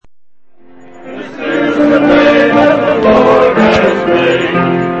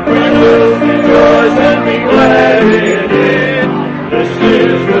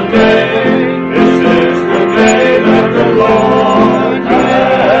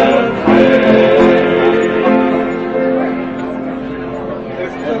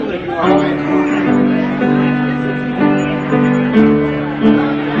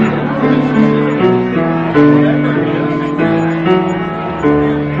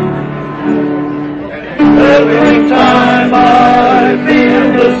time I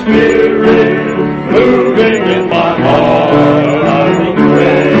feel the Spirit moving in my heart, I will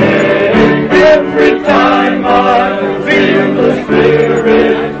pray. Every time I feel the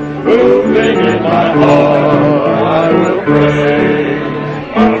Spirit moving in my heart, I will pray.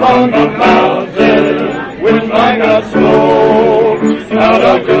 Upon the mountain, with my God smoke, out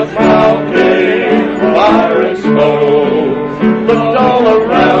of the fountain, fire and smoke. Looked all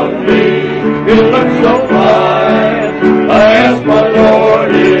around me, it looked so fine. I asked my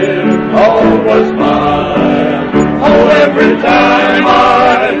Lord if all was mine. Oh, every time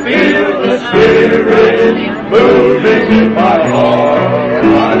I feel the Spirit moving in my heart, I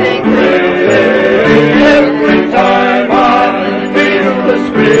pray. Every time I feel the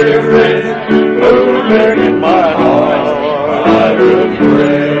Spirit moving in my heart, I will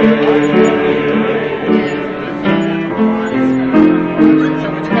pray.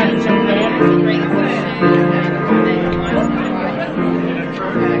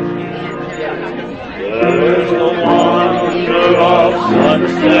 There's the wonder of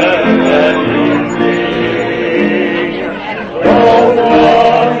sunset and evening, the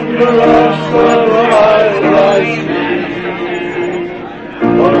wonder of sunrise I see,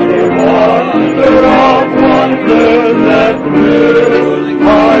 but the wonder of wonders that fills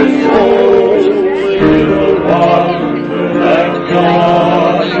my soul is the wonder that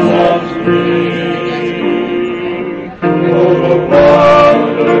God loves me. Oh, the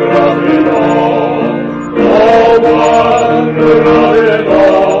wonder of it all, the wonder of it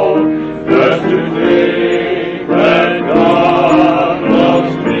all, just to think that God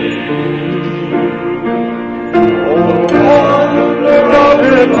loves me. Oh, the wonder of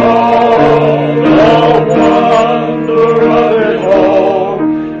it all, the wonder of it all,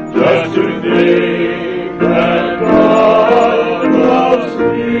 just to think that God loves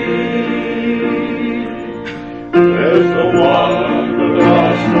me. There's the wonder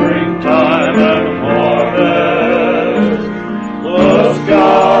of springtime and harvest, the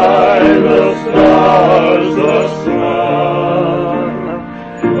sky, the stars, the sun,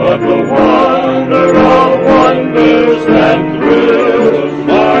 but the wonder of wonders that thrills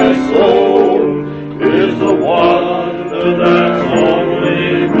my soul is the wonder that's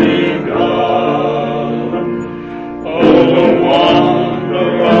only begun. Oh, the wonder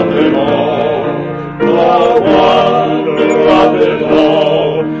of it all, the wonder of it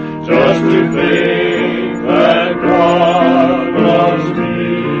all, just to think that God loves me.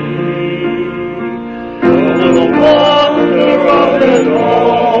 Oh, the wonder of it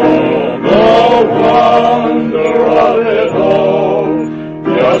all, the wonder of it all,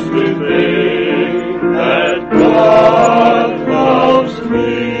 just to think that God loves me.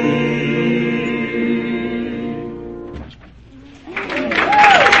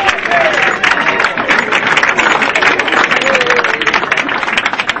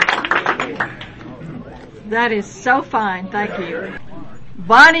 That is so fine. Thank you.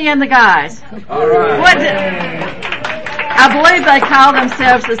 Bonnie and the guys. All right. I believe they call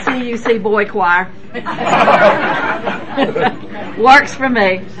themselves the CUC Boy Choir. Works for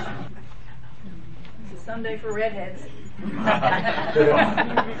me. It's a Sunday for redheads.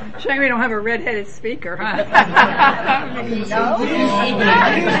 Shame we don't have a redheaded speaker, huh?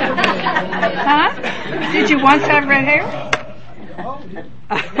 Huh? Did you once have red hair?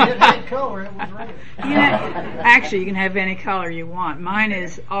 You know, actually, you can have any color you want. Mine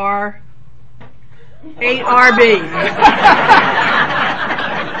is R8RB.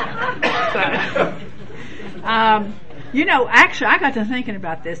 You know, actually, I got to thinking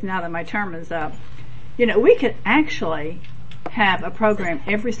about this now that my term is up. You know, we could actually have a program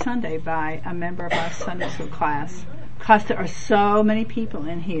every Sunday by a member of our Sunday school class, because there are so many people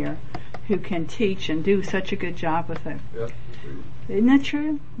in here who can teach and do such a good job with it. Yep. Isn't that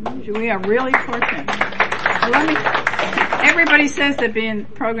true? We are really fortunate. Everybody says that being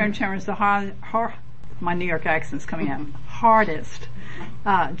program chairman is the my New York accent's coming out, hardest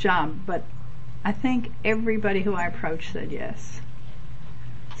job, but I think everybody who I approached said yes.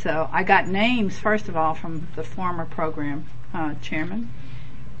 So I got names, first of all, from the former program chairman,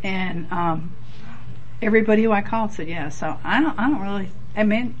 and everybody who I called said yes. So I don't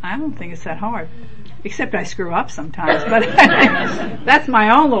think it's that hard. Except I screw up sometimes, but that's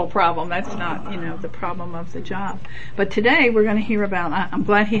my own little problem. That's not, the problem of the job. But today we're going to hear about, I'm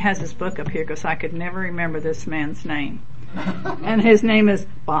glad he has his book up here because I could never remember this man's name. And his name is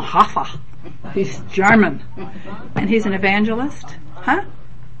Bonhoeffer. He's German. And he's an evangelist. Huh?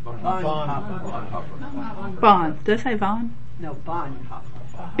 Bonhoeffer. Bon. Did I say Von? No, Bonhoeffer.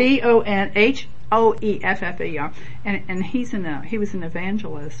 Bonhoeffer. Oeffer, and he was an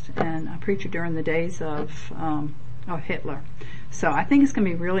evangelist and a preacher during the days of Hitler. So I think it's going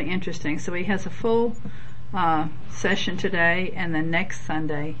to be really interesting. So he has a full session today, and then next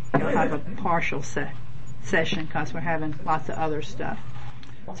Sunday he'll have a partial session because we're having lots of other stuff.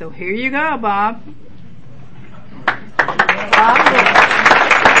 So here you go, Bob.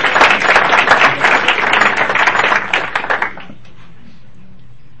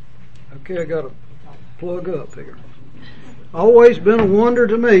 Okay, I got to plug up here. Always been a wonder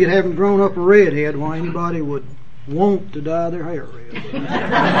to me, having grown up a redhead, why anybody would want to dye their hair red.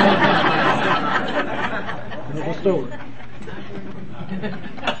 That's the story.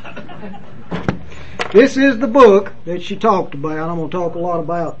 This is the book that she talked about. I'm going to talk a lot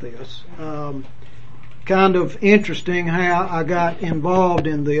about this. Kind of interesting how I got involved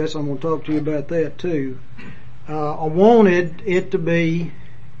in this. I'm going to talk to you about that too. I wanted it to be,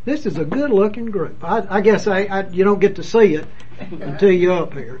 this is a good looking group. I guess you don't get to see it until you're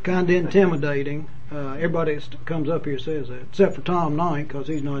up here. Kind of intimidating. Everybody that comes up here says that, except for Tom Knight, because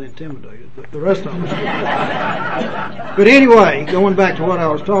he's not intimidated, but the rest of them. But anyway, going back to what I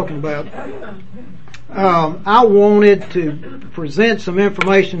was talking about, I wanted to present some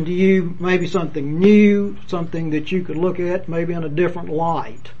information to you, maybe something new, something that you could look at maybe in a different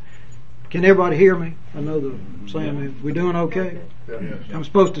light. Can everybody hear me? I know the Sam, we doing okay? Yes. I'm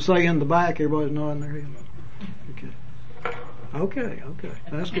supposed to say in the back, everybody's nodding their head. Okay,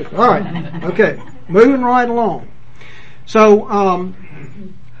 that's good. All right, okay, moving right along. So, I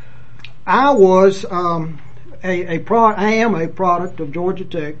am a product of Georgia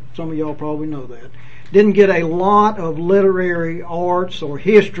Tech. Some of y'all probably know that. Didn't get a lot of literary arts or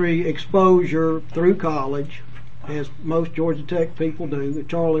history exposure through college, as most Georgia Tech people do.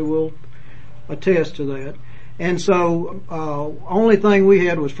 Charlie will attest to that. And so, only thing we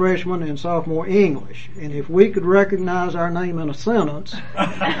had was freshman and sophomore English. And if we could recognize our name in a sentence,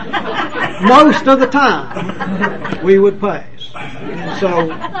 most of the time, we would pass. And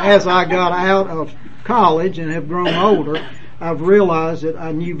so, as I got out of college and have grown older, I've realized that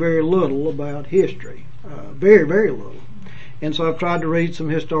I knew very little about history. Very, very little. And so I've tried to read some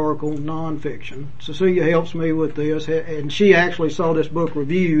historical nonfiction. Cecilia helps me with this, and she actually saw this book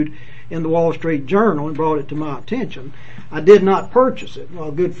reviewed in the Wall Street Journal and brought it to my attention. I did not purchase it. Well,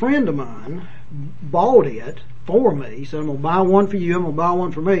 a good friend of mine bought it for me. He said, I'm going to buy one for you, I'm going to buy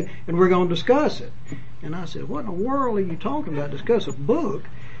one for me, and we're going to discuss it. And I said, what in the world are you talking about? Discuss a book?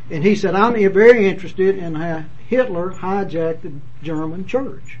 And he said, I'm very interested in how Hitler hijacked the German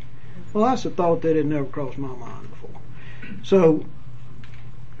church. Well, that's a thought that had never crossed my mind before. So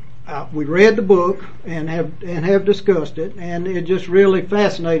we read the book and have discussed it, and it just really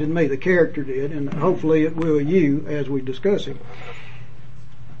fascinated me. The character did, and hopefully it will you as we discuss it.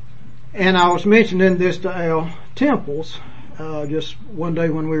 And I was mentioning this to Al Temples just one day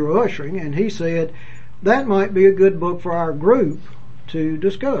when we were ushering, and he said that might be a good book for our group to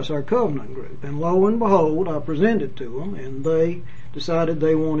discuss, our covenant group. And lo and behold, I presented to them, and they decided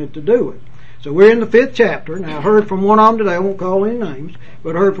they wanted to do it. So we're in the 5th chapter. Now I heard from one of them today, I won't call any names,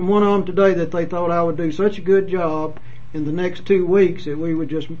 but I heard from one of them today that they thought I would do such a good job in the next 2 weeks that we would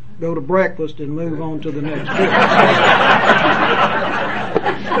just go to breakfast and move on to the next book.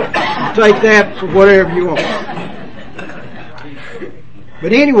 Take that for whatever you want.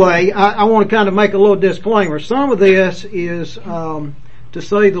 But anyway, I want to kind of make a little disclaimer. Some of this is, to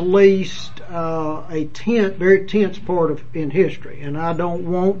say the least, very tense part in history. And I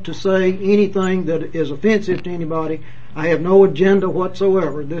don't want to say anything that is offensive to anybody. I have no agenda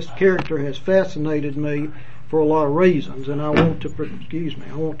whatsoever. This character has fascinated me for a lot of reasons, and I want to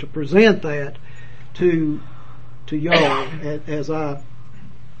present that to y'all as I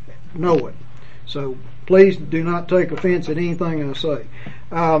know it. So please do not take offense at anything I say.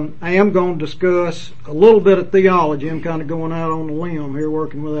 I am going to discuss a little bit of theology. I'm kind of going out on a limb here,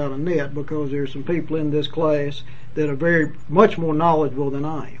 working without a net, because there's some people in this class that are very much more knowledgeable than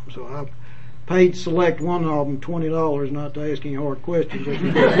I am. So I've paid select one of them $20 not to ask any hard questions.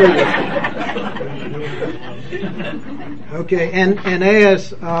 Okay, and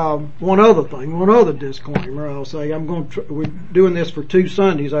as one other disclaimer, I'll say we're doing this for 2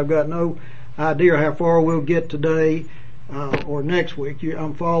 Sundays. I've got no idea how far we'll get today or next week.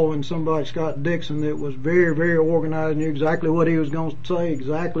 I'm following somebody, Scott Dixon, that was very, very organized, knew exactly what he was going to say,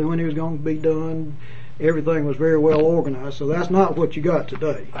 exactly when he was going to be done. Everything was very well organized, so that's not what you got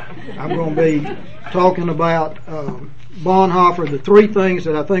today. I'm going to be talking about Bonhoeffer. The 3 things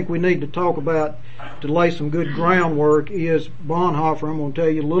that I think we need to talk about to lay some good groundwork is Bonhoeffer. I'm going to tell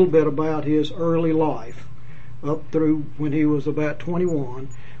you a little bit about his early life up through when he was about 21.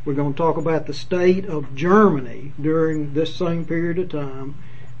 We're going to talk about the state of Germany during this same period of time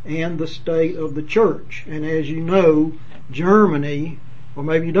and the state of the church. And as you know, Germany, or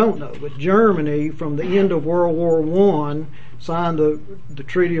maybe you don't know, but Germany from the end of World War I signed the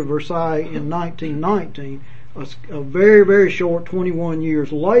Treaty of Versailles in 1919. A very, very short 21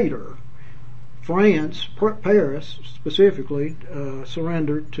 years later, France, Paris specifically,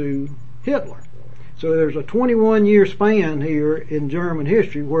 surrendered to Hitler. So there's a 21-year span here in German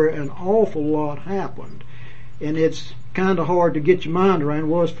history where an awful lot happened. And it's kind of hard to get your mind around,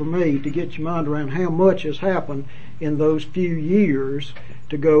 was for me, to get your mind around how much has happened in those few years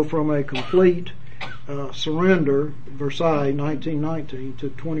to go from a complete surrender, Versailles, 1919, to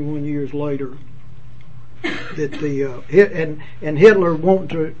 21 years later. That and Hitler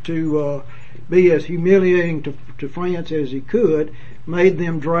wanting to be as humiliating to France as he could, made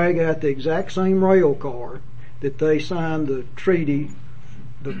them drag out the exact same rail car that they signed the treaty,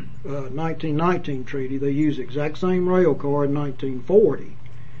 the 1919 treaty. They used the exact same rail car in 1940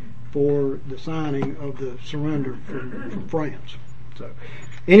 for the signing of the surrender from France. So,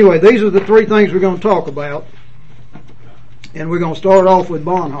 anyway, these are the three things we're going to talk about. And we're going to start off with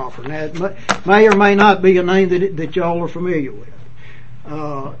Bonhoeffer. Now, it may or may not be a name that y'all are familiar with.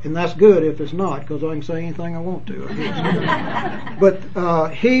 And that's good if it's not, because I can say anything I want to. But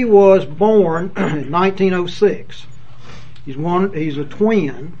he was born in 1906. He's a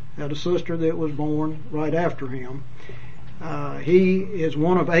twin, had a sister that was born right after him. He is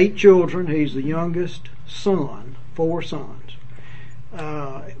one of 8 children. He's the youngest son, 4 sons.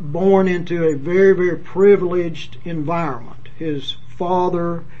 Born into a very, very privileged environment. His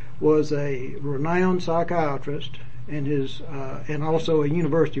father was a renowned psychiatrist and also a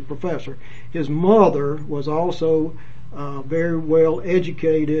university professor. His mother was also very well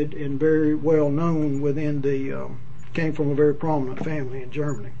educated and very well known within came from a very prominent family in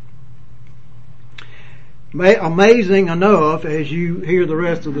Germany. Amazing enough, as you hear the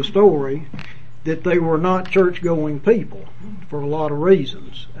rest of the story, that they were not church-going people for a lot of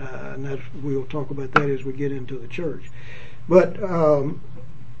reasons, and we'll talk about that as we get into the church. But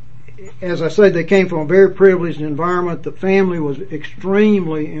as I said, they came from a very privileged environment. The family was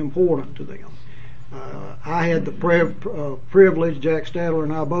extremely important to them. I had the privilege, Jack Stadler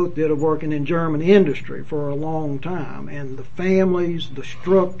and I both did, of working in German industry for a long time, and the families, the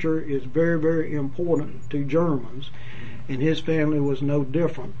structure is very, very important to Germans, and his family was no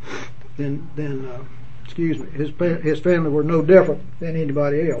different his family were no different than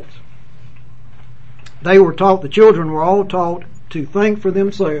anybody else. They were taught, the children were all taught to think for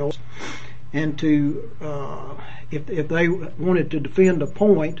themselves, and to, if they wanted to defend a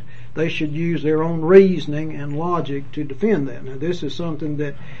point, they should use their own reasoning and logic to defend that. Now, this is something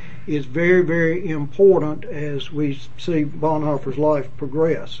that is very, very important as we see Bonhoeffer's life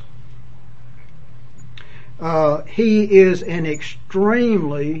progress. He is an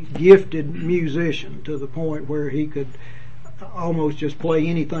extremely gifted musician to the point where he could almost just play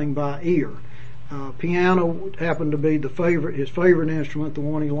anything by ear. Piano happened to be his favorite instrument, the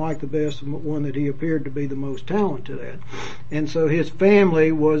one he liked the best, the one that he appeared to be the most talented at. And so his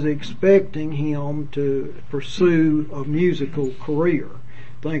family was expecting him to pursue a musical career,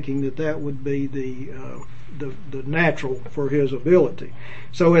 thinking that would be the natural for his ability.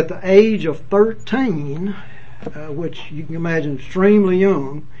 So at the age of 13, which you can imagine extremely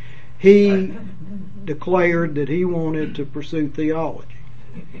young, he declared that he wanted to pursue theology.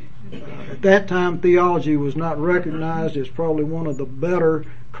 At that time, theology was not recognized as probably one of the better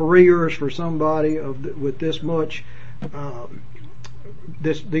careers for somebody with this much,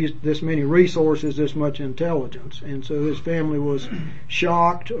 this many resources, this much intelligence, and so his family was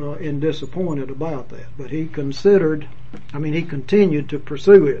shocked and disappointed about that. But he continued to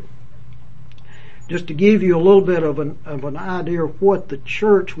pursue it. Just to give you a little bit of an idea of what the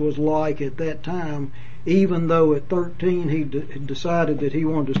church was like at that time, even though at 13 he decided that he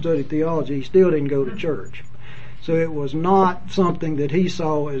wanted to study theology, he still didn't go to church. So it was not something that he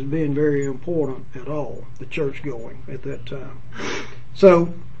saw as being very important at all, the church going at that time.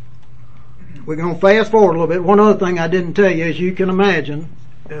 So we're going to fast forward a little bit. One other thing I didn't tell you, as you can imagine,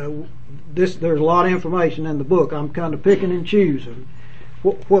 there's a lot of information in the book. I'm kind of picking and choosing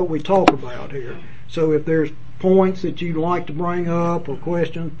what we talk about here. So if there's points that you'd like to bring up or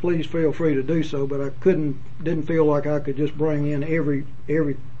questions, please feel free to do so. But I didn't feel like I could just bring in every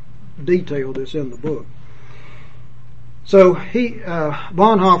detail that's in the book. So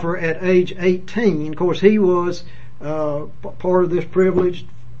Bonhoeffer at age 18, of course, he was part of this privileged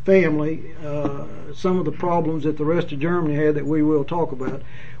family. Some of the problems that the rest of Germany had that we will talk about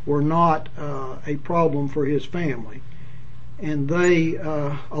were not a problem for his family. and they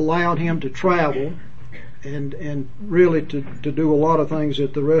allowed him to travel and really to do a lot of things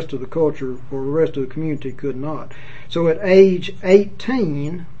that the rest of the culture or the rest of the community could not. So at age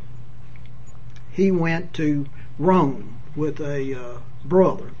 18, he went to Rome with a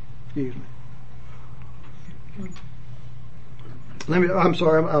brother. Excuse me. I'm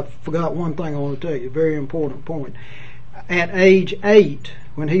sorry, I forgot one thing I want to tell you. Very important point. At age 8,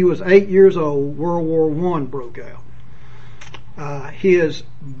 when he was 8 years old, World War I broke out. His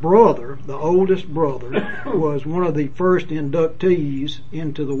brother, the oldest brother, was one of the first inductees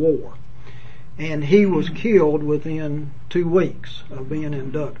into the war. And he was killed within 2 weeks of being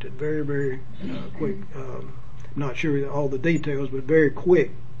inducted. Very, very quick. Not sure all the details, but very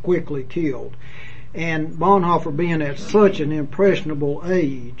quickly killed. And Bonhoeffer, being at such an impressionable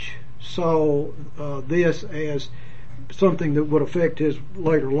age, saw this as something that would affect his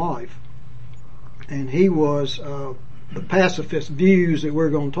later life. And he was the pacifist views that we're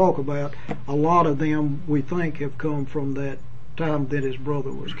going to talk about, a lot of them we think have come from that time that his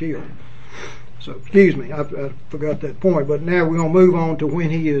brother was killed. So, excuse me, I forgot that point. But now we're going to move on to when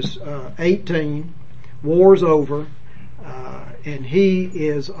he is 18, war's over, and he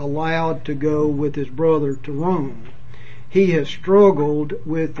is allowed to go with his brother to Rome. He has struggled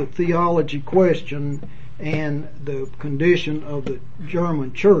with the theology question and the condition of the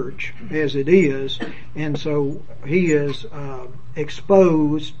German church as it is, and so he is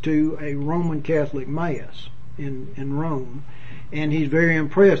exposed to a Roman Catholic Mass in Rome, and he's very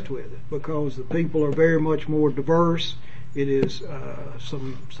impressed with it because the people are very much more diverse. It is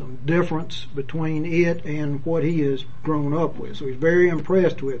some difference between it and what he has grown up with, so he's very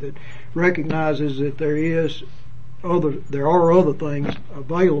impressed with it. Recognizes that there are other things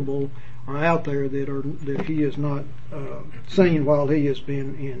available or out there that he has not seen while he has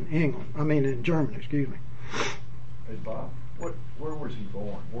been in Germany, excuse me. Hey Bob, where was he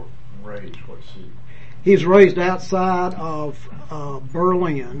born? Raised? What city? He's raised outside of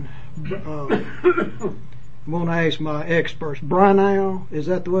Berlin. I'm going to ask my experts. Braunau, is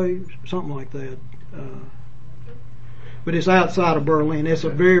that the way? Something like that. But it's outside of Berlin. It's a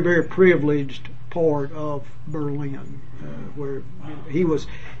very, very privileged part of Berlin, where he was.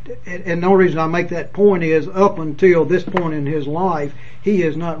 And the only reason I make that point is, up until this point in his life, he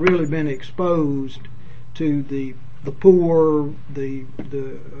has not really been exposed to the poor, the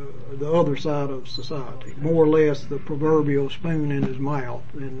other side of society. More or less, the proverbial spoon in his mouth,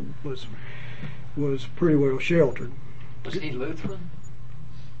 and was pretty well sheltered. Was he Lutheran?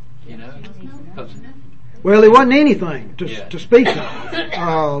 You know? Well, it wasn't anything to speak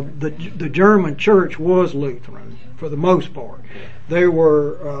of. The German church was Lutheran for the most part. There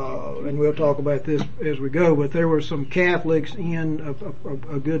were, and we'll talk about this as we go, but there were some Catholics in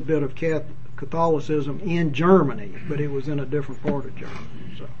a good bit of Catholicism in Germany, but it was in a different part of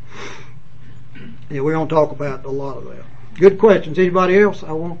Germany. So, yeah, we're going to talk about a lot of that. Good questions. Anybody else?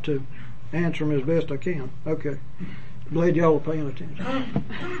 I want to answer them as best I can. Okay. Glad y'all are paying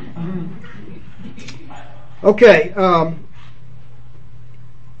attention. Okay.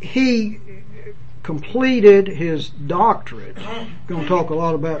 He completed his doctorate. Going to talk a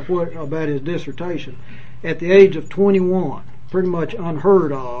lot about his dissertation at the age of 21. Pretty much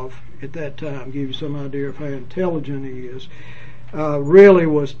unheard of at that time. Give you some idea of how intelligent he is. Really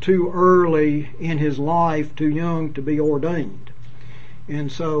was too early in his life, too young to be ordained.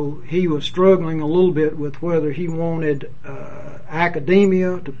 And so he was struggling a little bit with whether he wanted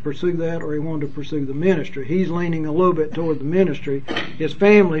academia to pursue that or he wanted to pursue the ministry. He's leaning a little bit toward the ministry. His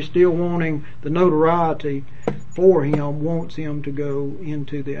family, still wanting the notoriety for him, wants him to go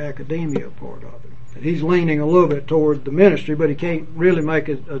into the academia part of it. And he's leaning a little bit toward the ministry, but he can't really make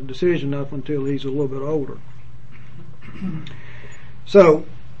a decision up until he's a little bit older. So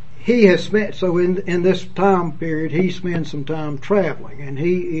he has spent, so in this time period, he spends some time traveling, and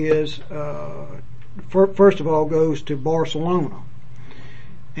he is, first of all, goes to Barcelona.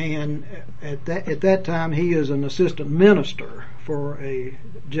 And at that time, he is an assistant minister for a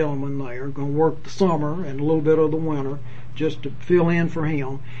gentleman there, going to work the summer and a little bit of the winter just to fill in for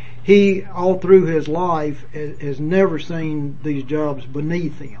him. He, all through his life, has never seen these jobs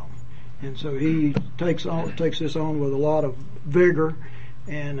beneath him. And so he takes this on with a lot of vigor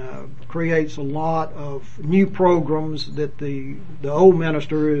and creates a lot of new programs that the old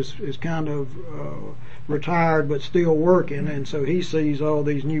minister is kind of retired but still working, and so he sees all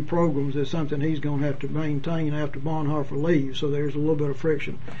these new programs as something he's going to have to maintain after Bonhoeffer leaves. So there's a little bit of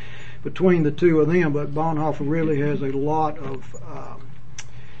friction between the two of them, but Bonhoeffer really has a lot of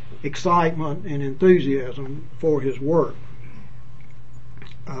excitement and enthusiasm for his work.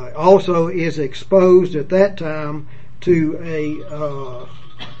 Also is exposed at that time to a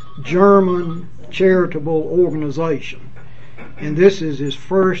German charitable organization. And this is his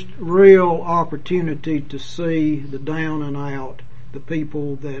first real opportunity to see the down and out, the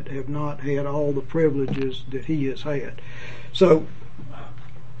people that have not had all the privileges that he has had. So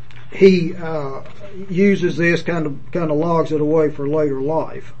he uses this kind of logs it away for later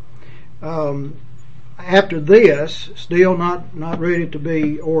life. After this, still not ready to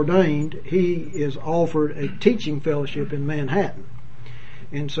be ordained, he is offered a teaching fellowship in Manhattan.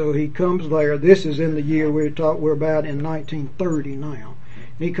 And so he comes there. This is in the year we're about in 1930 now.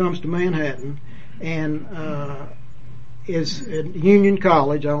 He comes to Manhattan and is at Union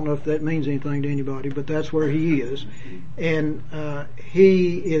College. I don't know if that means anything to anybody, but that's where he is. And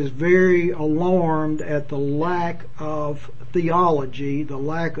he is very alarmed at the lack of theology, the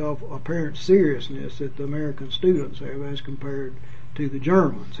lack of apparent seriousness that the American students have as compared to the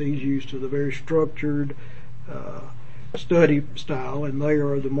Germans. He's used to the very structured study style, and they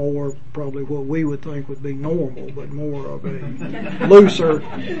are the more probably what we would think would be normal, but more of a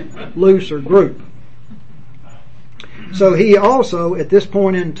looser group. So he also, at this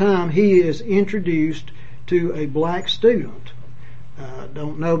point in time, he is introduced to a black student.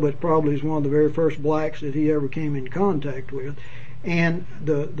 Don't know, but probably is one of the very first blacks that he ever came in contact with. And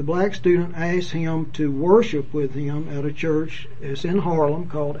the black student asked him to worship with him at a church that's in Harlem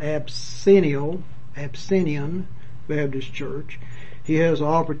called Abyssinian Baptist Church. He has an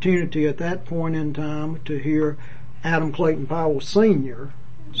opportunity at that point in time to hear Adam Clayton Powell Sr.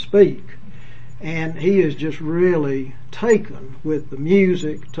 speak. And he is just really taken with the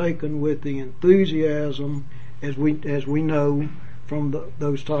music, taken with the enthusiasm, as we know from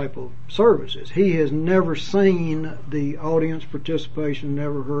those type of services. He has never seen the audience participation,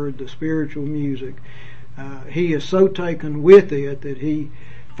 never heard the spiritual music. He is so taken with it that he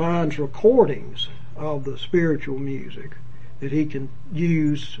finds recordings of the spiritual music that he can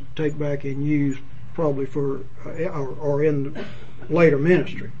take back and use probably for or in later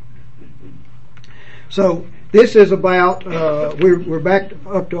ministry. So this is about we're back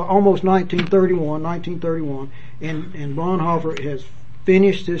up to almost 1931, and Bonhoeffer has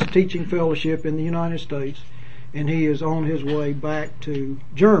finished his teaching fellowship in the United States, and he is on his way back to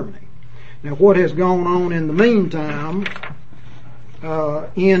Germany. Now, what has gone on in the meantime? We're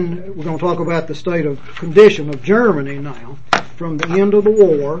going to talk about the state of condition of Germany now, from the end of the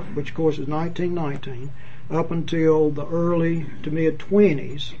war, which of course is 1919, up until the early to mid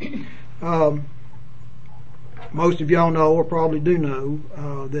 20s. Most of y'all know, or probably do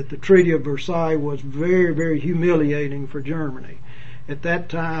know, that the Treaty of Versailles was very, very humiliating for Germany. At that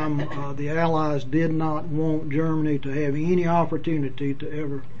time, the Allies did not want Germany to have any opportunity to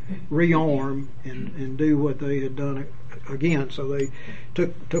ever rearm and do what they had done again. So they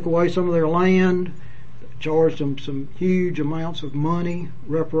took away some of their land, charged them some huge amounts of money,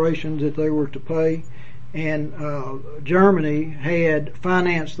 reparations that they were to pay, and Germany had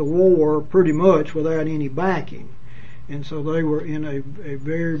financed the war pretty much without any backing. And so they were in a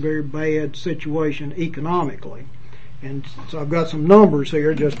very, very bad situation economically. And so I've got some numbers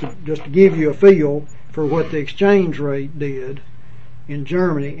here just to give you a feel for what the exchange rate did in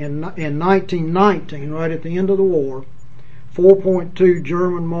Germany. In 1919, right at the end of the war, 4.2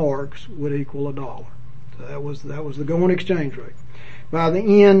 German marks would equal $1. So that was the going exchange rate. By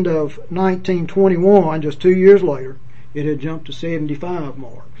the end of 1921, just 2 years later, it had jumped to 75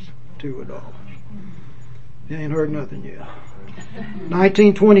 marks to $1. You ain't heard nothing yet.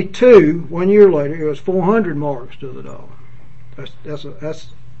 1922, 1 year later, it was 400 marks to the dollar.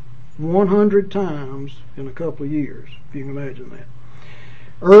 That's 100 times in a couple of years, if you can imagine that.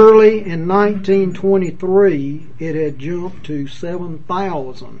 Early in 1923, it had jumped to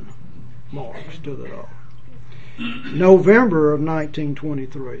 7,000 marks to the dollar. November of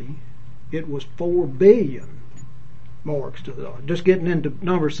 1923, it was 4 billion marks to the dollar. Just getting into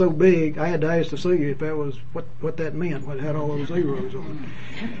numbers so big, I had to ask to see if that was what that meant, what had all those zeros on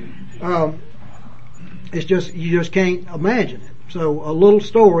it. It's just, you just can't imagine it. So a little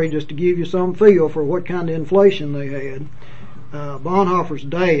story just to give you some feel for what kind of inflation they had. Bonhoeffer's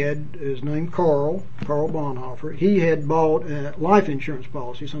dad is named Karl Bonhoeffer. He had bought a life insurance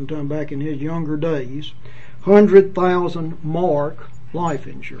policy sometime back in his younger days, 100,000 mark life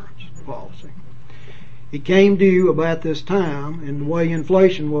insurance policy. He came due about this time, and the way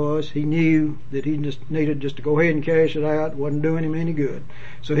inflation was, he knew that he just needed to go ahead and cash it out. It wasn't doing him any good.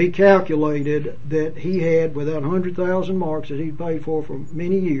 So he calculated that he had, without 100,000 marks that he'd paid for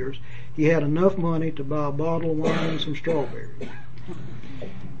many years, he had enough money to buy a bottle of wine and some strawberries.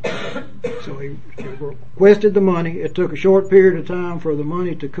 So he requested the money. It took a short period of time for the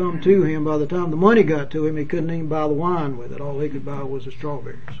money to come to him. By the time the money got to him, he couldn't even buy the wine with it. All he could buy was the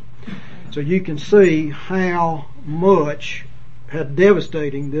strawberries. So you can see how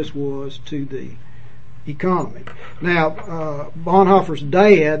devastating this was to the economy. Now, Bonhoeffer's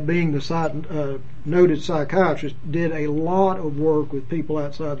dad, being the noted psychiatrist, did a lot of work with people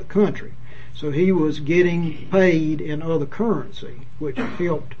outside the country. So he was getting paid in other currency, which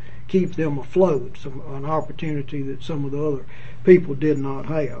helped keep them afloat, an opportunity that some of the other people did not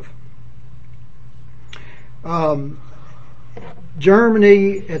have.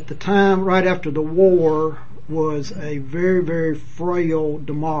 Germany at the time, right after the war, was a very, very frail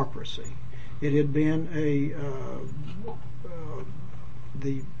democracy. It had been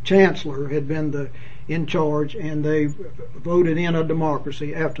the chancellor had been in charge, and they voted in a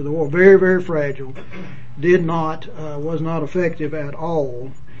democracy after the war. Very, very fragile. Was not effective at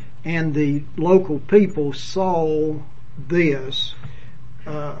all. And the local people saw this,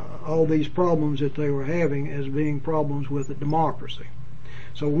 all these problems that they were having, as being problems with the democracy.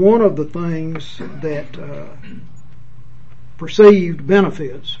 So one of the things that perceived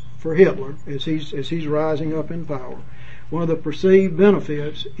benefits for Hitler as he's rising up in power, one of the perceived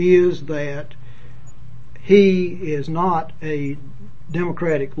benefits is that he is not a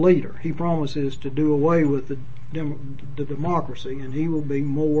democratic leader. He promises to do away with the democracy, and he will be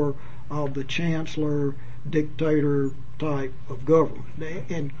more of the chancellor, dictator type of government.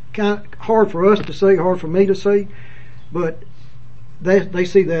 And kind of hard for us to see, hard for me to see, but they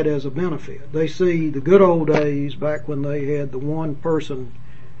see that as a benefit. They see the good old days back when they had the one person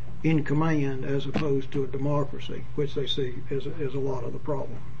in command as opposed to a democracy, which they see as a lot of the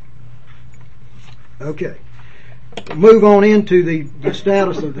problem. Okay. Move on into the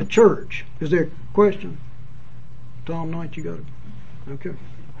status of the church. Is there a question? Tom Knight, you got it? Okay.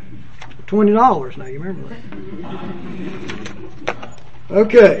 $20 now, you remember that?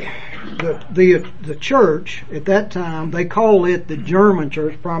 Okay. The church at that time, they call it the German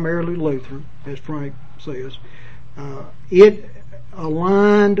church, primarily Lutheran, as Frank says. It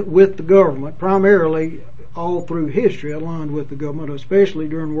aligned with the government, primarily all through history aligned with the government, especially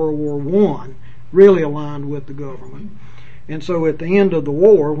during World War I, really aligned with the government. And so at the end of the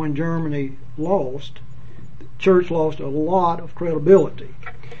war, when Germany lost, the church lost a lot of credibility.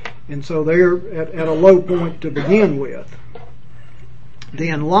 And so they're at a low point to begin with. The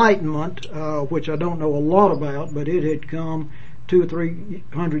Enlightenment, which I don't know a lot about, but it had come 200 or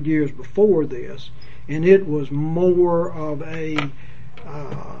 300 years before this, and it was more of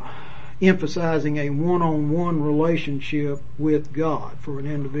emphasizing a one-on-one relationship with God for an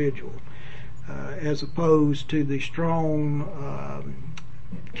individual, as opposed to the strong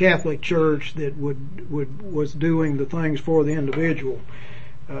Catholic Church that was doing the things for the individual.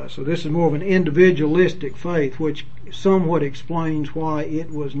 So this is more of an individualistic faith, which somewhat explains why it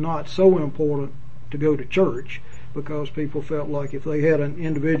was not so important to go to church, because people felt like if they had an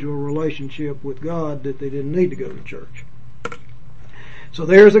individual relationship with God that they didn't need to go to church. So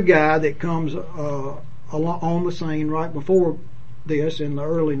there's a guy that comes on the scene right before this in the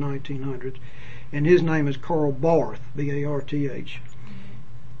early 1900s, and his name is Karl Barth, B-A-R-T-H.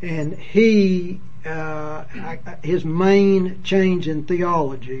 And his main change in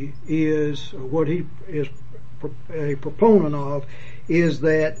theology is, what he is a proponent of, is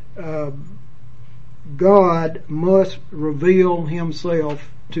that God must reveal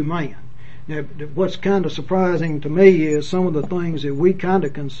himself to man. Now, what's kind of surprising to me is some of the things that we kind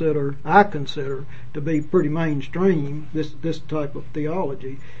of I consider to be pretty mainstream, this type of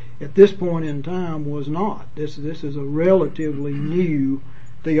theology, at this point in time was not. This is a relatively new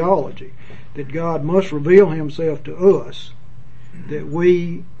theology, that God must reveal himself to us, that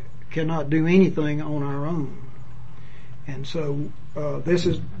we cannot do anything on our own. And so this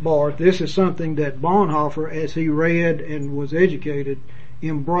is Barth. This is something that Bonhoeffer, as he read and was educated,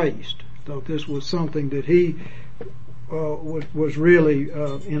 embraced. Thought this was something that he was really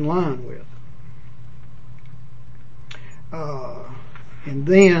in line with. And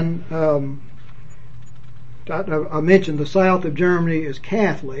then I mentioned the south of Germany is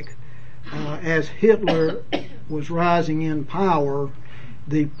Catholic. As Hitler was rising in power,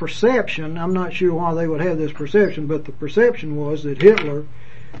 the perception, I'm not sure why they would have this perception, but the perception was that Hitler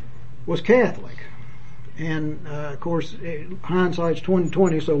was Catholic. And of course, hindsight's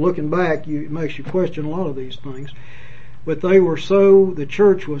 20/20, so looking back, it makes you question a lot of these things. But the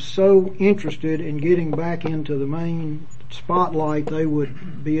church was so interested in getting back into the main spotlight, they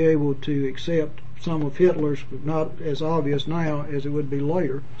would be able to accept some of Hitler's, not as obvious now as it would be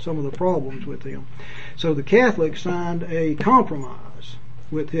later, some of the problems with him. So the Catholics signed a compromise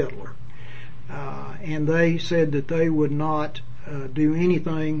with Hitler. and they said that they would not do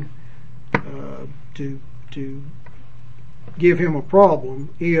anything to give him a problem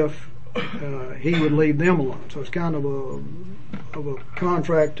if he would leave them alone. So it's kind of a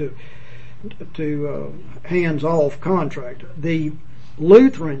contract to hands-off contract. The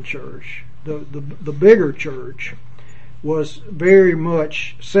Lutheran church, the bigger church, was very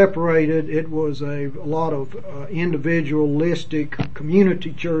much separated. It was a lot of individualistic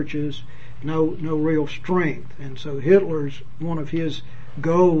community churches, no real strength. And so one of his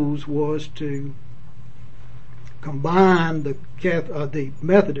goals was to combine the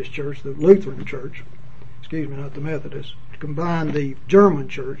Methodist church, the Lutheran church, not the Methodist, to combine the German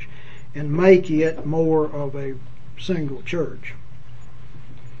church and make it more of a single church.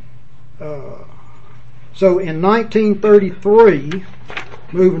 So in 1933,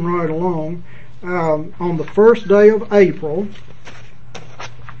 moving right along, on the first day of April,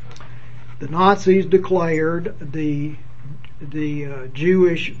 the Nazis declared the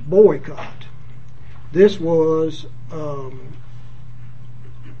Jewish boycott. This was a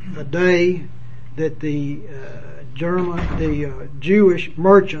day that the Jewish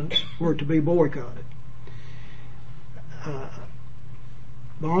merchants were to be boycotted.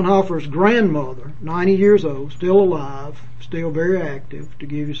 Bonhoeffer's grandmother, 90 years old, still alive, still very active, to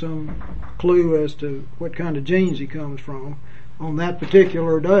give you some clue as to what kind of genes he comes from, on that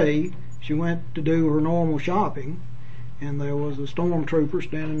particular day, she went to do her normal shopping, and there was a stormtrooper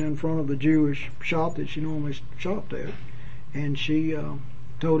standing in front of the Jewish shop that she normally shopped at, and she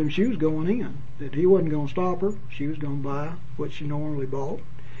told him she was going in, that he wasn't going to stop her, she was going to buy what she normally bought,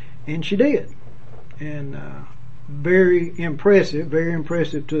 and she did. And very impressive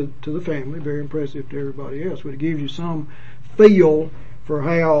to the family, very impressive to everybody else, but it gives you some feel for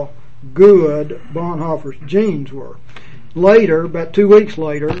how good Bonhoeffer's genes were. Later, about 2 weeks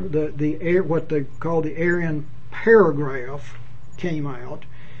later, what they call the Aryan paragraph came out,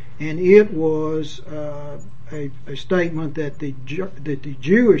 and it was a statement that the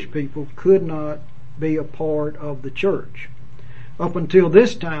Jewish people could not be a part of the church. Up until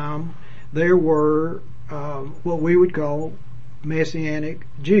this time, there were what we would call Messianic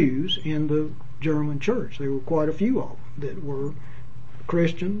Jews in the German church. There were quite a few of them that were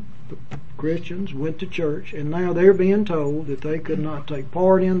Christian. The Christians went to church, and now they're being told that they could not take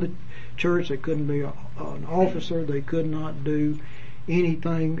part in the church, they couldn't be an officer, they could not do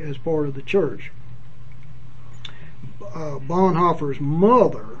anything as part of the church. Bonhoeffer's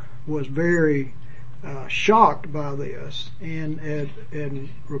mother was very shocked by this and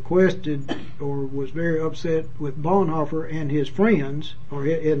requested, or was very upset with Bonhoeffer and his friends, or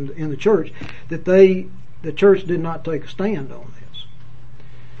in the church, that the church did not take a stand on this.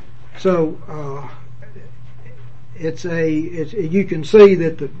 So you can see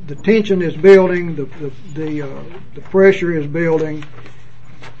that the tension is building, the pressure is building,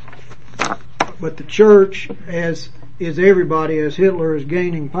 but the church, as is everybody, as Hitler is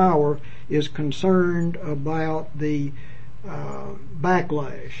gaining power, is concerned about the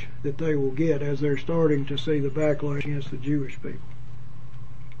backlash that they will get, as they're starting to see the backlash against the Jewish people.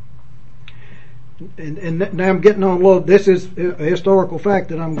 And now I'm getting on a little, this is a historical fact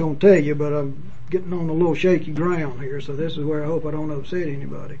that I'm going to tell you, but I'm getting on a little shaky ground here, so this is where I hope I don't upset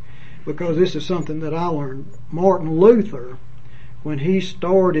anybody, because this is something that I learned. Martin Luther, when he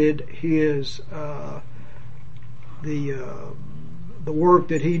started his the work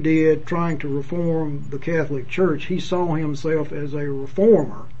that he did trying to reform the Catholic Church, he saw himself as a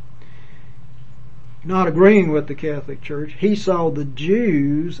reformer, not agreeing with the Catholic Church. He saw the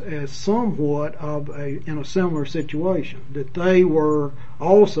Jews as somewhat in a similar situation, that they were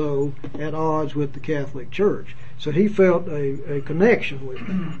also at odds with the Catholic Church. So he felt a connection with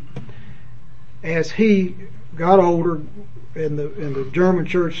them. As he got older and the German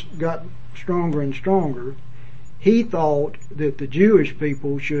Church got stronger and stronger, he thought that the Jewish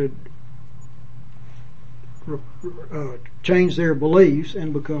people should change their beliefs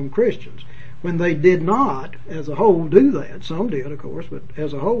and become Christians. When they did not, as a whole, do that, some did, of course, but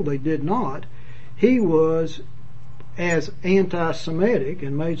as a whole they did not, he was as anti-Semitic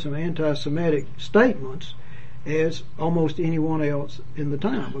and made some anti-Semitic statements as almost anyone else in the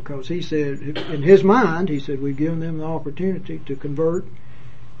time, because he said, in his mind, he said, we've given them the opportunity to convert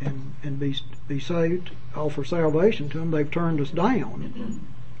and be saved, offer salvation to them. They've turned us down.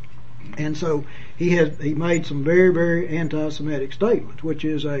 And so he made some very, very anti-Semitic statements, which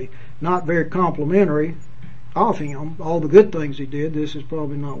is not very complimentary of him. All the good things he did, this is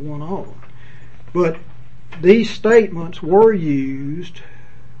probably not one of them. But these statements were used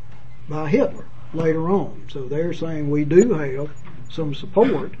by Hitler later on. So they're saying we do have some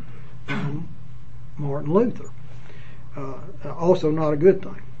support from Martin Luther. Also not a good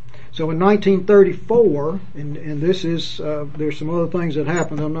thing. So in 1934, and this is, there's some other things that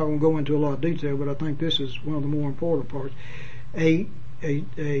happened. I'm not going to go into a lot of detail, but I think this is one of the more important parts. A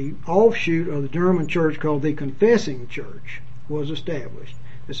offshoot of the German church called the Confessing Church was established.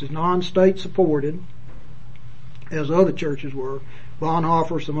 This is non-state supported, as other churches were.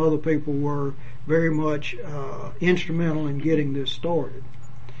 Bonhoeffer, some other people were very much instrumental in getting this started.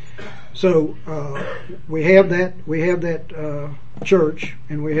 So we have that church,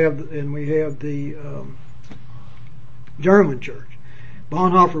 and we have the German church.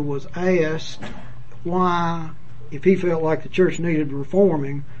 Bonhoeffer was asked why, if he felt like the church needed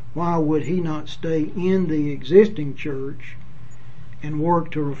reforming, why would he not stay in the existing church and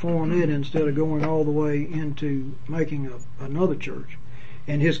work to reform it instead of going all the way into making another church?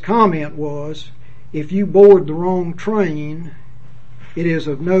 And his comment was, if you board the wrong train, it is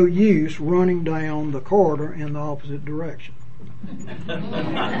of no use running down the corridor in the opposite direction.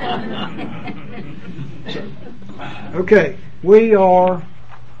 Okay, we are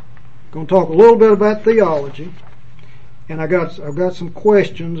going to talk a little bit about theology, and I've got some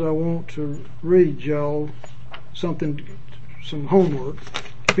questions I want to read y'all, some homework.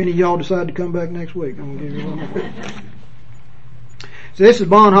 If any of y'all decide to come back next week, I'm going to give you homework. So this is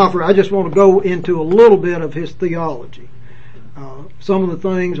Bonhoeffer. I just want to go into a little bit of his theology. Some of the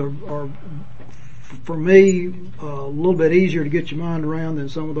things are for me, a little bit easier to get your mind around than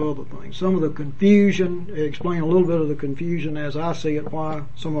some of the other things. Some of the confusion, explain a little bit of the confusion as I see it, why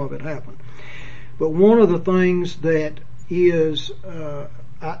some of it happened. But one of the things that is,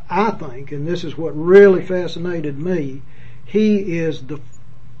 I think, and this is what really fascinated me, he is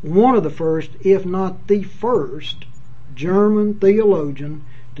one of the first, if not the first, German theologian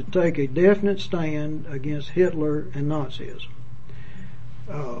to take a definite stand against Hitler and Nazism.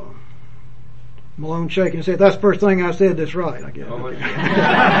 Malone shaking his head. That's the first thing I said that's right, I guess. Oh,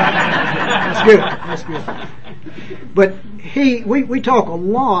 That's good. But we talk a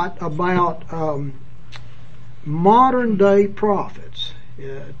lot about modern day prophets.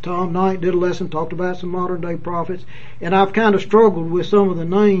 Tom Knight did a lesson, talked about some modern day prophets, and I've kind of struggled with some of the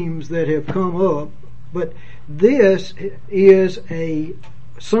names that have come up, but this is a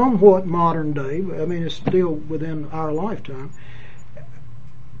somewhat modern day, I mean it's still within our lifetime,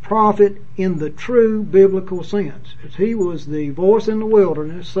 prophet in the true biblical sense. He was the voice in the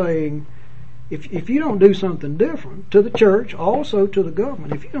wilderness saying, if you don't do something different to the church, also to the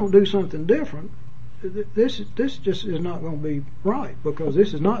government, if you don't do something different, this just is not going to be right, because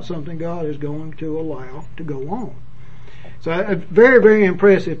this is not something God is going to allow to go on. So very, very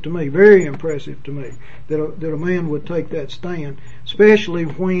impressive to me that a man would take that stand, especially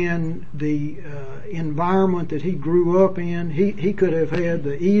when the environment that he grew up in, he could have had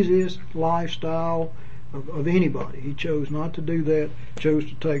the easiest lifestyle of anybody. He chose not to do that, chose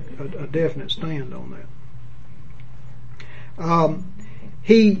to take a definite stand on that.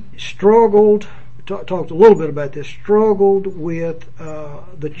 He struggled, talked a little bit about this, struggled with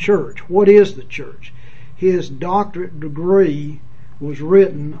the church. What is the church? His doctorate degree was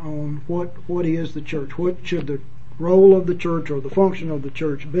written on what is the church, what should the role of the church or the function of the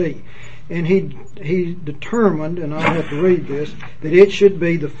church be. And he determined, and I'll have to read this, that it should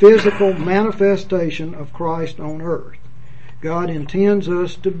be the physical manifestation of Christ on earth. God intends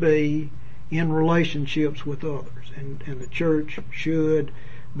us to be in relationships with others, and the church should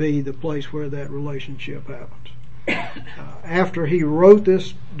be the place where that relationship happens. After he wrote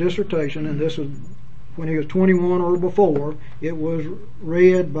this dissertation, and this was when he was 21 or before, it was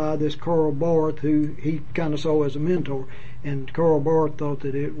read by this Karl Barth, who he kind of saw as a mentor, and Karl Barth thought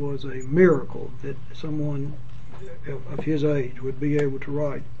that it was a miracle that someone of his age would be able to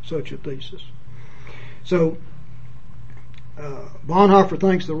write such a thesis. So Bonhoeffer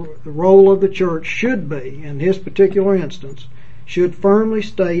thinks the role of the church should be, in his particular instance, should firmly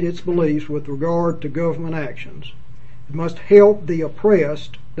state its beliefs with regard to government actions. It must help the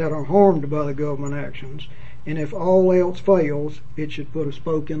oppressed that are harmed by the government actions, and if all else fails, it should put a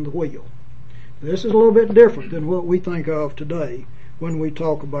spoke in the wheel. This is a little bit different than what we think of today when we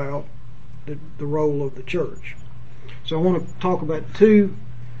talk about the role of the church. So I want to talk about two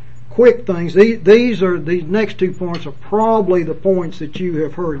quick things. These next 2 points are probably the points that you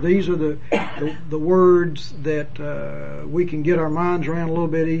have heard. These are the words that we can get our minds around a little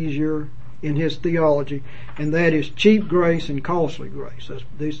bit easier in his theology, and that is cheap grace and costly grace.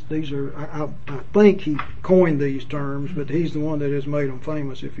 These are, I think he coined these terms, but he's the one that has made them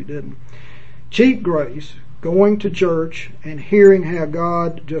famous if he didn't. Cheap grace, going to church and hearing how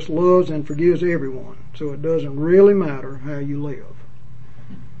God just loves and forgives everyone, so it doesn't really matter how you live.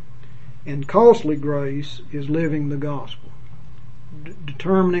 And costly grace is living the gospel,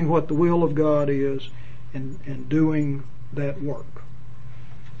 determining what the will of God is and doing that work.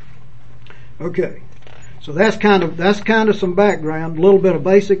 Okay. So that's kind of some background, a little bit of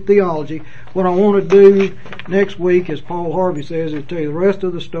basic theology. What I want to do next week, as Paul Harvey says, is tell you the rest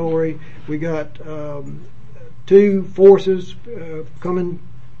of the story. We got two forces coming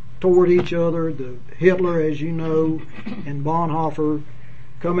toward each other, the Hitler, as you know, and Bonhoeffer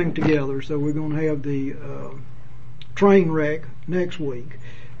coming together. So we're going to have the train wreck next week.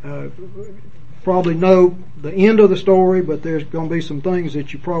 Probably know the end of the story, but there's going to be some things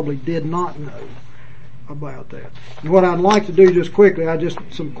that you probably did not know about that. And what I'd like to do just quickly,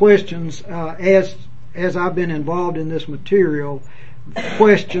 some questions, as I've been involved in this material,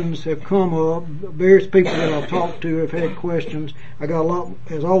 questions have come up. Various people that I've talked to have had questions. I got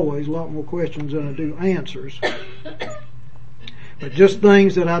as always, a lot more questions than I do answers. But just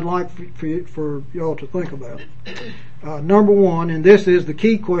things that I'd like for y'all to think about. Number one, and this is the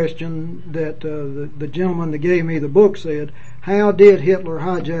key question that the gentleman that gave me the book said, how did Hitler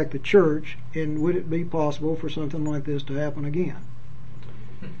hijack the church, and would it be possible for something like this to happen again?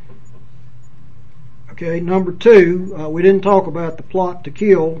 Okay, number two, we didn't talk about the plot to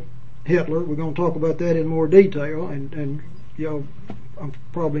kill Hitler. We're going to talk about that in more detail, and y'all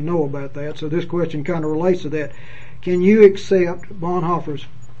probably know about that. So this question kind of relates to that. Can you accept Bonhoeffer's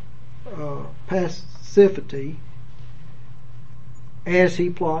passivity as he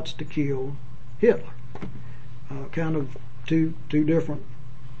plots to kill Hitler? Kind of two different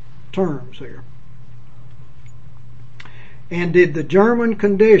terms here. And did the German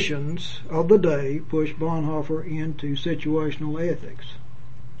conditions of the day push Bonhoeffer into situational ethics?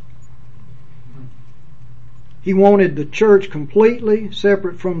 He wanted the church completely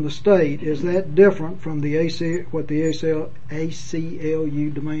separate from the state. Is that different from what the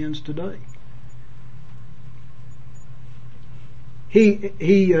ACLU demands today?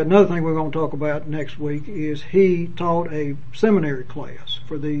 He another thing we're going to talk about next week is he taught a seminary class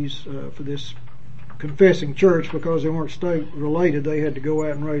for this confessing church, because they weren't state related. They had to go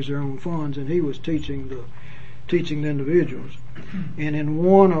out and raise their own funds, and he was teaching the individuals. And in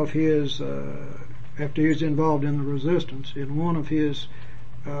one of his after he was involved in the resistance, in one of his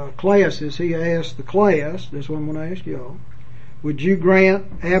classes, he asked the class, this one I'm going to ask y'all, would you grant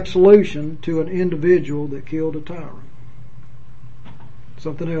absolution to an individual that killed a tyrant?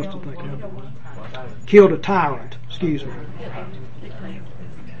 Something else to think of. Killed a tyrant, excuse me.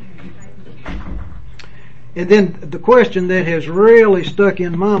 And then the question that has really stuck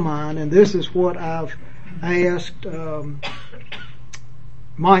in my mind, and this is what I've asked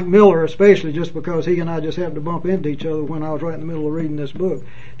Mike Miller, especially just because he and I just happened to bump into each other when I was right in the middle of reading this book,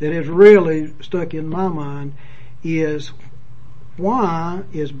 that has really stuck in my mind is, why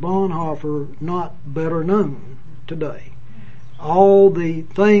is Bonhoeffer not better known today? All the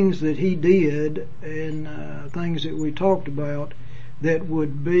things that he did and things that we talked about that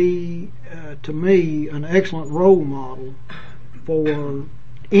would be, to me, an excellent role model for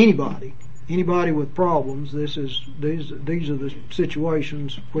anybody with problems. These are the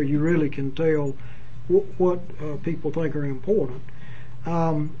situations where you really can tell what people think are important.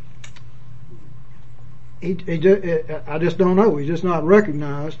 I just don't know. He's just not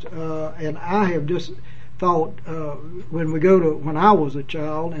recognized, and I have just thought when I was a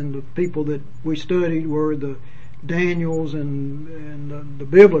child, and the people that we studied were the Daniels and the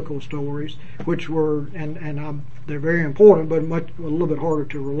biblical stories, which were they're very important, but a little bit harder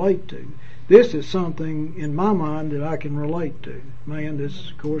to relate to. This is something in my mind that I can relate to. Man,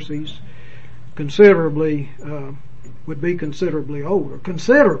 of course, he's would be considerably older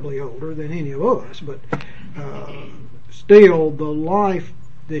than any of us, but still the life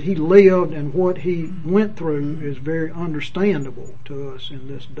that he lived and what he went through is very understandable to us in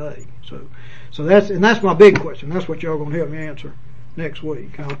this day. So that's my big question. That's what y'all gonna help me answer next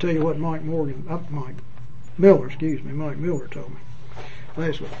week. I'll tell you what Mike Miller told me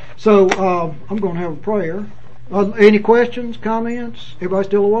last week. So I'm gonna have a prayer. Any questions, comments? Everybody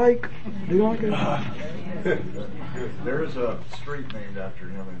still awake? Do you like it? There is a street named after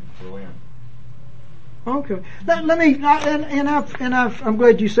him in Berlin. Okay. Let me, I'm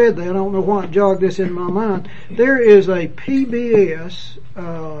glad you said that. I don't know why it jogged this in my mind. There is a PBS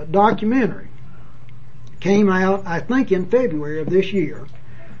documentary. Came out, I think, in February of this year.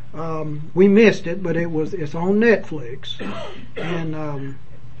 We missed it, but it's on Netflix. And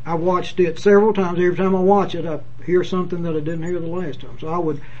I watched it several times. Every time I watch it, I hear something that I didn't hear the last time. So I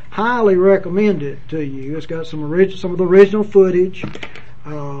would highly recommend it to you. It's got some of the original footage.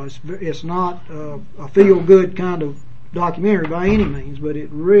 It's not a feel-good kind of documentary by any means, but it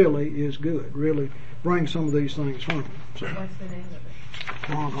really is good. Really brings some of these things home. So. What's the name of it?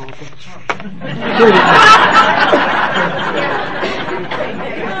 Bonhoeffer.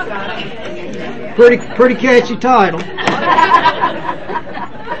 Pretty catchy title.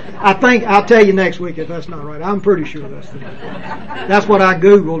 I think I'll tell you next week if that's not right. I'm pretty sure that's what I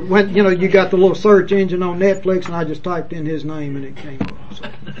Googled. When you got the little search engine on Netflix, and I just typed in his name and it came up.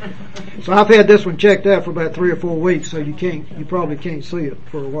 So I've had this one checked out for about 3 or 4 weeks, so you probably can't see it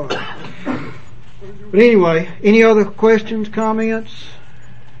for a while. But anyway, any other questions, comments?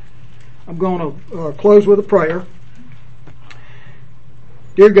 I'm going to close with a prayer.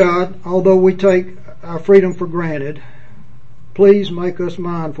 Dear God, although we take our freedom for granted, please make us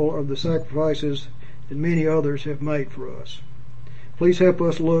mindful of the sacrifices that many others have made for us. Please help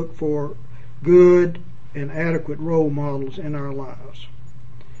us look for good and adequate role models in our lives.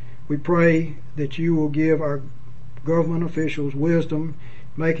 We pray that you will give our government officials wisdom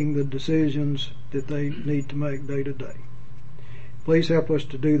making the decisions that they need to make day to day. Please help us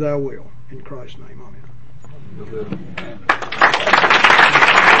to do thy will. In Christ's name, amen.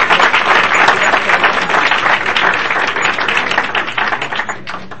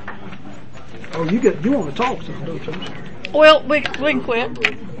 Oh, you want to talk some, don't you? Well, we can quit.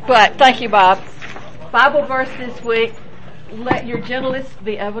 But thank you, Bob. Bible verse this week: let your gentleness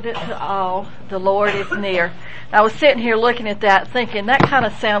be evident to all. The Lord is near. I was sitting here looking at that, thinking that kind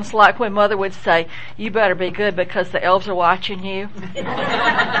of sounds like when Mother would say, "You better be good because the elves are watching you."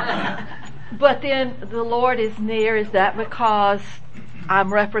 But then the Lord is near. Is that because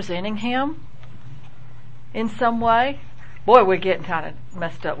I'm representing Him in some way? Boy, we're getting kind of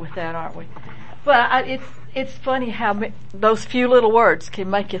messed up with that, aren't we? But it's funny how those few little words can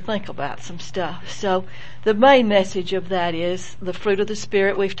make you think about some stuff. So the main message of that is the fruit of the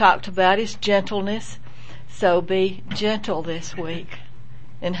Spirit we've talked about is gentleness. So be gentle this week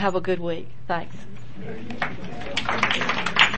and have a good week. Thanks.